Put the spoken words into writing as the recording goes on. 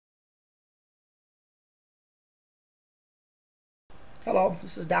Hello,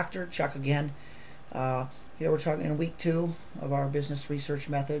 this is Dr. Chuck again. Here we're talking in week 2 of our business research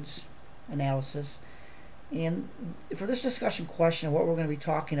methods analysis. And for this discussion question, what we're going to be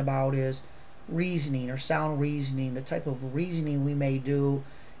talking about is reasoning or sound reasoning, the type of reasoning we may do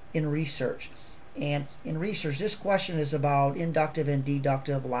in research. And in research, this question is about inductive and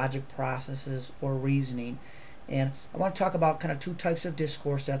deductive logic processes or reasoning. And I want to talk about kind of two types of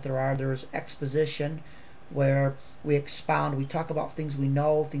discourse that there are. There's exposition, where we expound, we talk about things we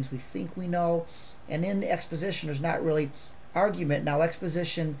know, things we think we know, and in the exposition there's not really argument. Now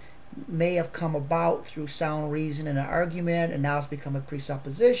exposition may have come about through sound reason and an argument, and now it's become a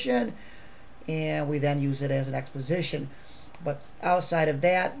presupposition, and we then use it as an exposition. But outside of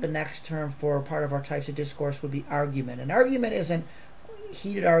that, the next term for part of our types of discourse would be argument. An argument isn't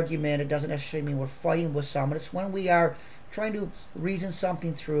heated argument. It doesn't necessarily mean we're fighting with someone. It's when we are trying to reason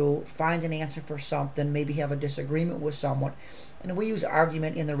something through, find an answer for something, maybe have a disagreement with someone, and we use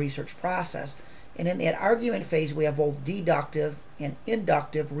argument in the research process. And in that argument phase, we have both deductive and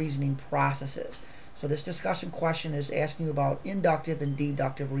inductive reasoning processes. So this discussion question is asking about inductive and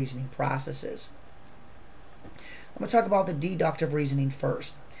deductive reasoning processes. I'm going to talk about the deductive reasoning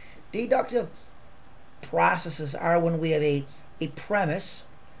first. Deductive processes are when we have a premise,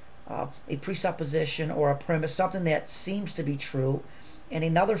 a presupposition or a premise, something that seems to be true, and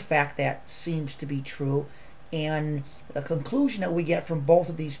another fact that seems to be true, and the conclusion that we get from both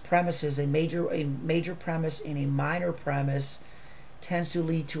of these premises, a major premise and a minor premise, tends to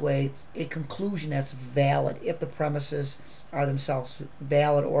lead to a conclusion that's valid if the premises are themselves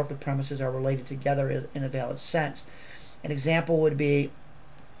valid, or if the premises are related together in a valid sense. An example would be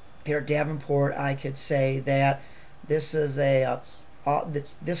here at Deavenport. I could say that this is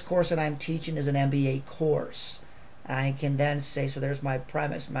this course that I'm teaching is an MBA course. I can then say, so there's my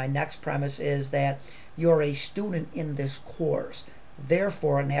premise. My next premise is that you're a student in this course.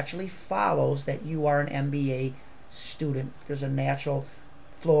 Therefore, it naturally follows that you are an MBA student. There's a natural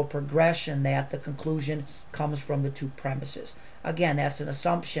flow of progression that the conclusion comes from the two premises. Again, that's an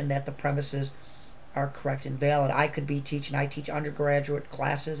assumption that the premises are correct and valid. I could be teaching, I teach undergraduate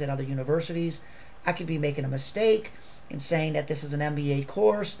classes at other universities. I could be making a mistake in saying that this is an MBA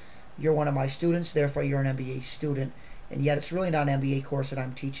course. You're one of my students, therefore you're an MBA student. And yet it's really not an MBA course that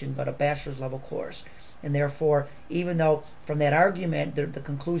I'm teaching, but a bachelor's level course. And therefore, even though from that argument the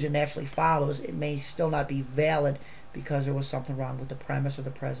conclusion naturally follows, it may still not be valid because there was something wrong with the premise, or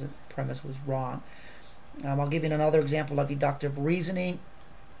the premise was wrong. I'll give you another example of deductive reasoning.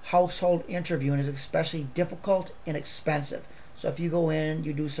 Household interviewing is especially difficult and expensive. So if you go in,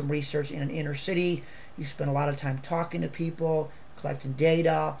 you do some research in an inner city, you spend a lot of time talking to people, collecting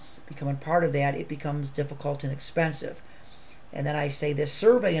data, becoming part of that, it becomes difficult and expensive. And then I say this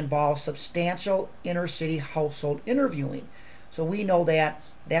survey involves substantial inner city household interviewing. So we know that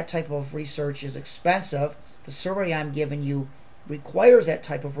that type of research is expensive. The survey I'm giving you requires that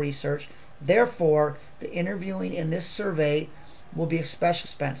type of research. Therefore, the interviewing in this survey will be especially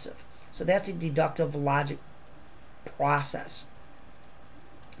expensive. So that's a deductive logic process.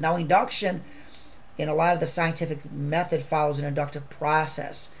 Now, induction in a lot of the scientific method follows an inductive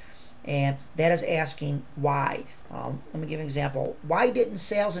process, and that is asking why. Let me give an example. Why didn't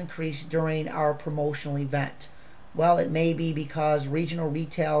sales increase during our promotional event? Well, it may be because regional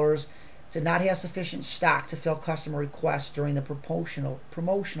retailers did not have sufficient stock to fill customer requests during the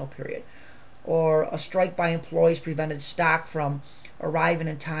promotional period, or a strike by employees prevented stock from arriving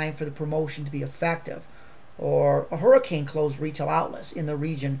in time for the promotion to be effective, or a hurricane closed retail outlets in the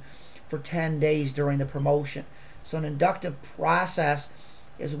region for 10 days during the promotion. So an inductive process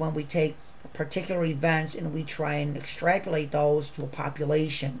is when we take particular events and we try and extrapolate those to a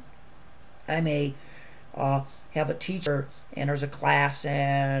population. I may have a teacher and there's a class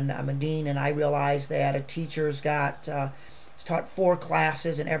and I'm a dean, and I realize that a teacher's got taught 4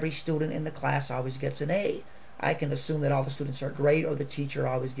 classes and every student in the class always gets an A. I can assume that all the students are great, or the teacher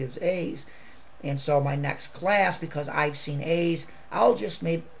always gives A's. And so my next class, because I've seen A's, I'll just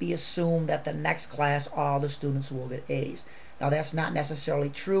maybe assume that the next class all the students will get A's. Now that's not necessarily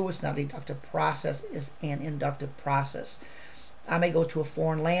true. It's not a deductive process, it's an inductive process. I may go to a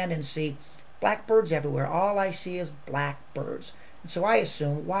foreign land and see blackbirds everywhere. All I see is blackbirds. And so I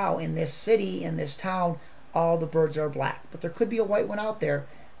assume, wow, in this city, in this town, all the birds are black. But there could be a white one out there.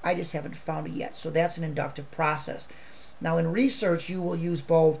 I just haven't found it yet. So that's an inductive process. Now in research, you will use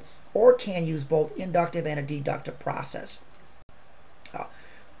both, or can use both, inductive and a deductive process.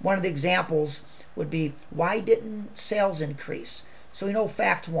 One of the examples would be, why didn't sales increase? So we know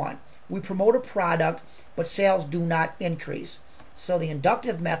fact 1, we promote a product but sales do not increase. So the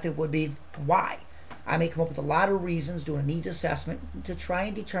inductive method would be why. I may come up with a lot of reasons, doing a needs assessment to try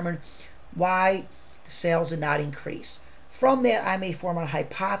and determine why the sales did not increase. From that, I may form a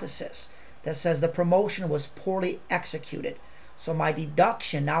hypothesis that says the promotion was poorly executed. So my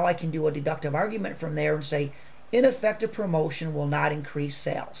deduction, now I can do a deductive argument from there and say ineffective promotion will not increase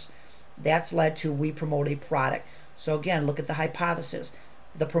sales. That's led to we promote a product. So again, look at the hypothesis.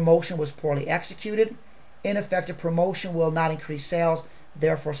 The promotion was poorly executed. Ineffective promotion will not increase sales.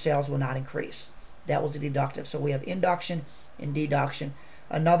 Therefore, sales will not increase. That was the deductive. So we have induction and deduction.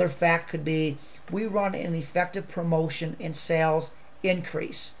 Another fact could be we run an effective promotion and sales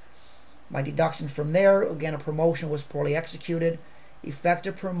increase. My deduction from there, again, a promotion was poorly executed.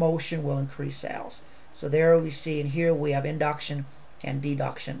 Effective promotion will increase sales. So there we see, and here we have induction and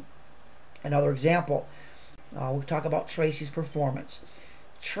deduction. Another example, we'll talk about Tracy's performance.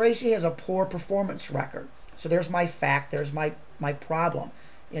 Tracy has a poor performance record. So there's my fact, there's my problem.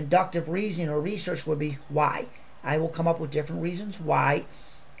 Inductive reasoning or research would be why. I will come up with different reasons why,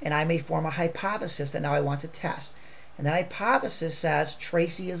 and I may form a hypothesis that now I want to test. And that hypothesis says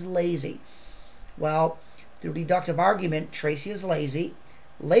Tracy is lazy. Well, through deductive argument, Tracy is lazy.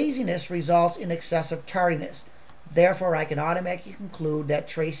 Laziness results in excessive tardiness. Therefore, I can automatically conclude that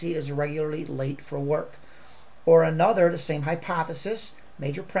Tracy is regularly late for work. Or another, the same hypothesis,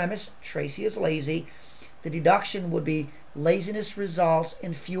 major premise, Tracy is lazy. The deduction would be laziness results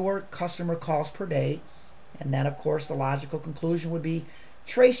in fewer customer calls per day. And then, of course, the logical conclusion would be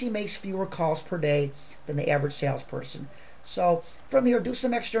Tracy makes fewer calls per day than the average salesperson. So from here, do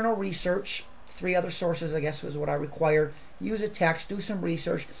some external research. 3 other sources, I guess, is what I require. Use a text, do some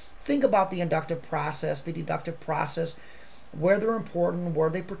research. Think about the inductive process, the deductive process, where they're important, where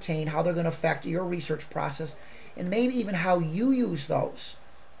they pertain, how they're going to affect your research process, and maybe even how you use those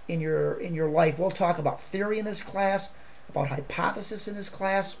in your life. We'll talk about theory in this class, about hypothesis in this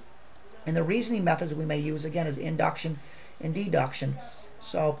class, and the reasoning methods we may use, again, is induction and deduction.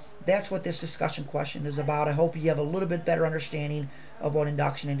 So that's what this discussion question is about. I hope you have a little bit better understanding of what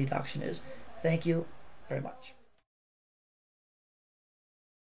induction and deduction is. Thank you very much.